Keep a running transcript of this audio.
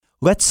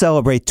Let's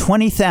celebrate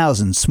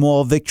 20,000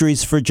 small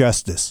victories for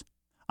justice.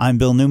 I'm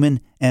Bill Newman,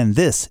 and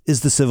this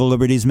is the Civil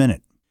Liberties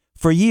Minute.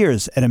 For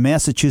years, at a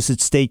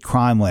Massachusetts state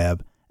crime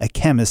lab, a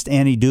chemist,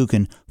 Annie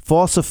Dukin,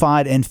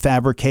 falsified and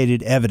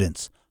fabricated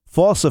evidence,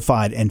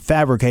 falsified and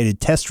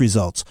fabricated test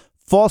results,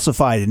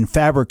 falsified and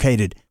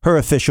fabricated her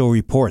official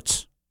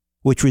reports,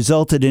 which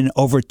resulted in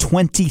over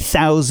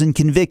 20,000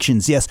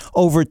 convictions. Yes,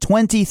 over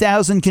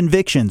 20,000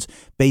 convictions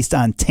based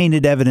on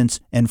tainted evidence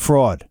and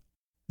fraud.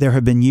 There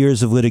have been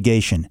years of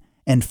litigation,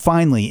 and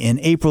finally, in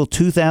April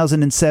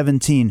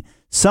 2017,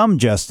 some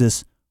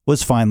justice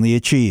was finally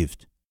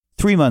achieved.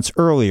 3 months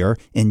earlier,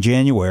 in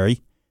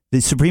January, the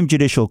Supreme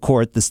Judicial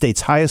Court, the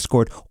state's highest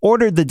court,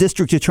 ordered the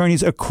district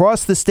attorneys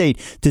across the state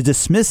to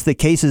dismiss the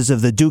cases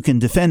of the Dukin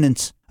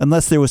defendants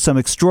unless there was some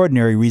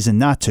extraordinary reason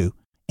not to.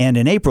 And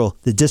in April,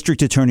 the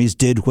district attorneys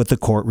did what the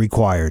court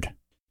required.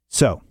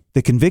 So,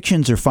 the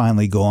convictions are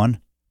finally gone,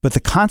 but the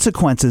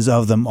consequences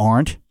of them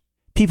aren't.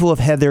 People have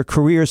had their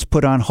careers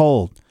put on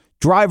hold.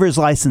 Driver's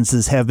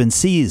licenses have been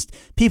seized.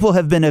 People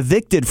have been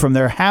evicted from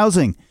their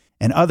housing,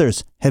 and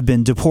others have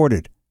been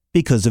deported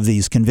because of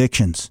these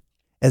convictions.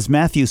 As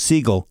Matthew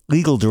Siegel,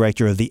 legal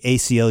director of the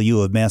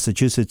ACLU of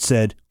Massachusetts,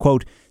 said,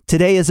 quote,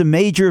 "Today is a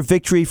major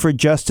victory for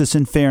justice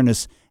and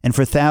fairness and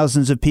for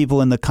thousands of people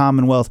in the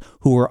Commonwealth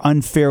who were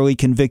unfairly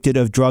convicted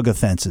of drug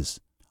offenses.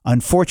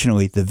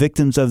 Unfortunately, the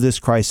victims of this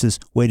crisis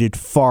waited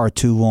far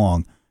too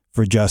long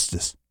for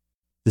justice."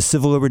 The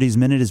Civil Liberties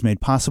Minute is made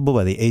possible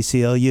by the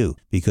ACLU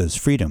because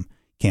freedom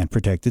can't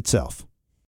protect itself.